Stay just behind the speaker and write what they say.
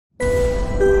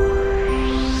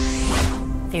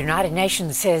The United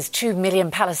Nations says 2 million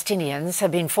Palestinians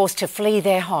have been forced to flee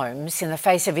their homes in the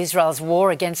face of Israel's war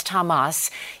against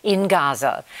Hamas in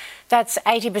Gaza. That's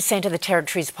 80% of the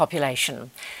territory's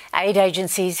population. Aid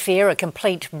agencies fear a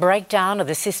complete breakdown of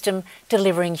the system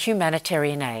delivering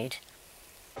humanitarian aid.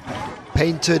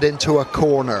 Painted into a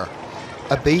corner,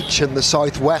 a beach in the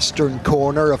southwestern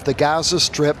corner of the Gaza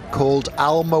Strip called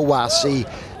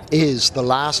Al-Mawasi is the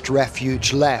last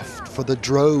refuge left for the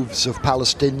droves of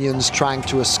Palestinians trying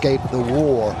to escape the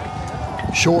war.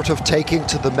 Short of taking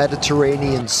to the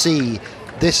Mediterranean Sea,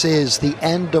 this is the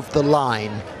end of the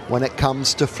line when it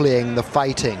comes to fleeing the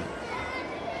fighting.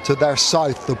 To their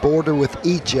south, the border with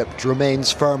Egypt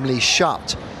remains firmly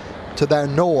shut. To their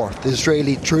north,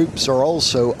 Israeli troops are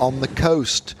also on the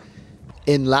coast.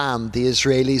 Inland, the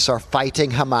Israelis are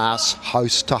fighting Hamas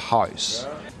house to house.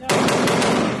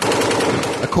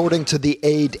 According to the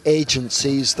aid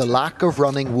agencies, the lack of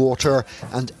running water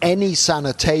and any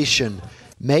sanitation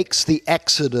makes the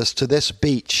exodus to this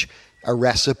beach a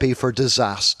recipe for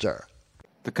disaster.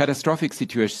 The catastrophic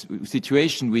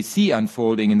situation we see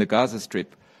unfolding in the Gaza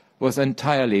Strip was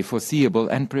entirely foreseeable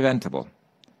and preventable.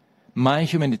 My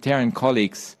humanitarian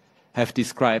colleagues have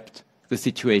described the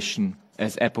situation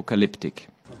as apocalyptic.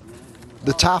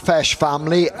 The Tafesh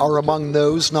family are among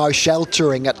those now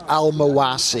sheltering at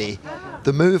Al-Mawasi.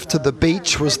 The move to the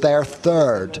beach was their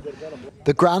third.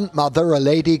 The grandmother, a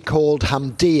lady called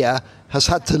Hamdia, has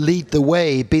had to lead the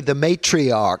way, be the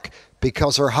matriarch,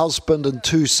 because her husband and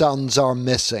 2 sons are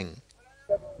missing.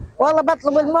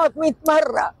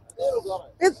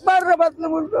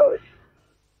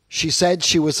 She said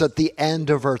she was at the end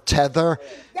of her tether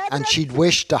and she'd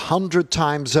wished 100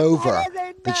 times over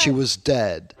that she was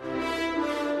dead.